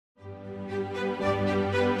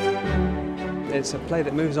It's a play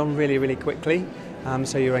that moves on really, really quickly,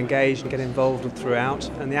 so you're engaged and get involved throughout,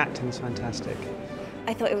 and the acting's fantastic.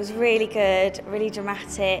 I thought it was really good, really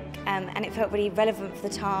dramatic, and it felt really relevant for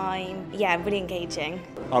the time. Yeah, really engaging.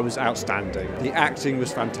 I was outstanding. The acting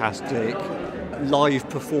was fantastic. Live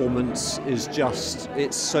performance is just,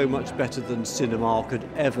 it's so much better than cinema could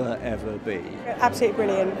ever be. Absolutely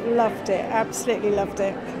brilliant. Loved it. Absolutely loved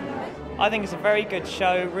it. I think it's a very good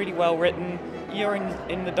show, really well written. You're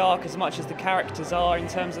in the dark as much as the characters are in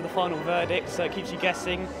terms of the final verdict, so it keeps you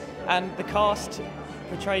guessing, and the cast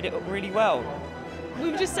portrayed it really well. We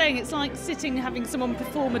were just saying it's like sitting having someone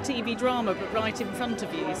perform a TV drama but right in front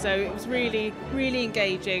of you, so it was really, really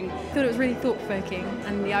engaging. I thought it was really thought-provoking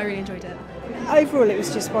and yeah, I really enjoyed it. Overall it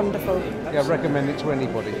was just wonderful. Yeah, I recommend it to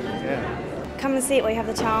anybody. Yeah. Come and see it while you have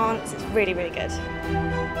the chance. It's really, really good.